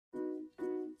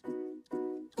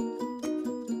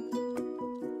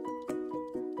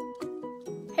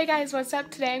Hey guys, what's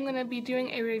up? Today I'm going to be doing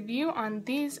a review on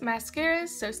these mascaras,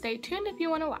 so stay tuned if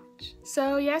you want to watch.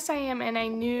 So yes, I am in a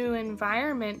new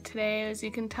environment today. As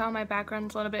you can tell, my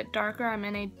background's a little bit darker. I'm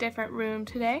in a different room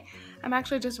today. I'm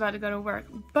actually just about to go to work,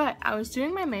 but I was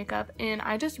doing my makeup and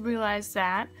I just realized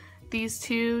that these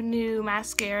two new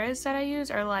mascaras that I use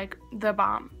are like the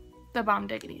bomb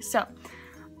diggity. So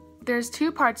there's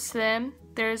two parts to them.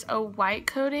 There's a white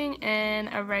coating and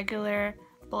a regular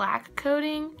black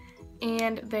coating.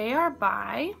 And they are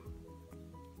by,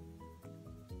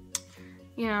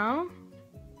 let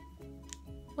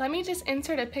me just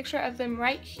insert a picture of them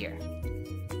right here.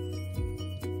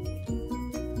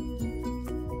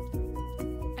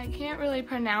 I can't really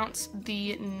pronounce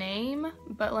the name,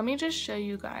 but let me just show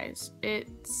you guys.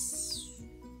 It's,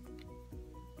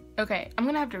 okay, I'm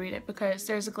gonna have to read it because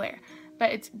there's a glare,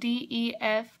 but it's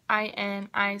DEFINICILS.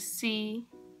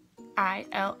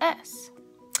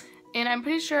 And I'm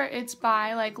pretty sure it's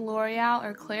by like L'Oreal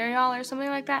or Clairol or something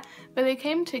like that. But they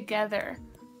came together.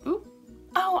 Ooh.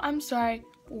 Oh, I'm sorry.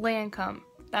 Lancôme.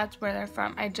 That's where they're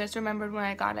from. I just remembered when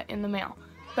I got it in the mail.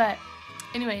 But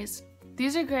anyways,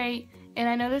 these are great. And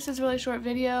I know this is a really short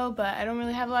video, but I don't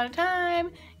really have a lot of time.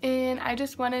 And I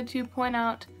just wanted to point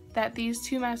out that these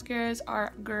two mascaras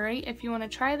are great if you want to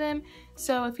try them.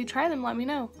 So if you try them, let me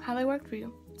know how they worked for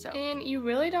you. And you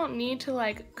really don't need to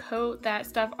like coat that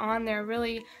stuff on there,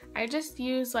 really. I just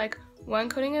use like one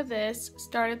coating of this,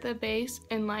 start at the base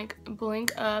and like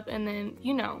blink up, and then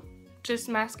just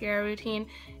mascara routine,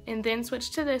 and then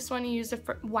switch to this one. You use the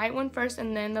white one first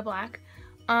and then the black,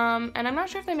 and I'm not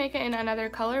sure if they make it in another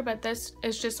color, but this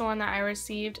is just the one that I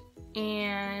received.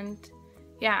 And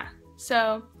yeah,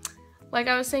 so like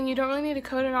I was saying, you don't really need to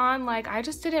coat it on. Like, I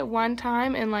just did it one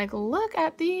time and like, look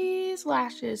at these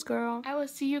lashes, girl. I will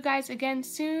see you guys again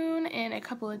soon in a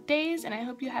couple of days, and I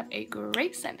hope you have a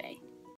great Sunday.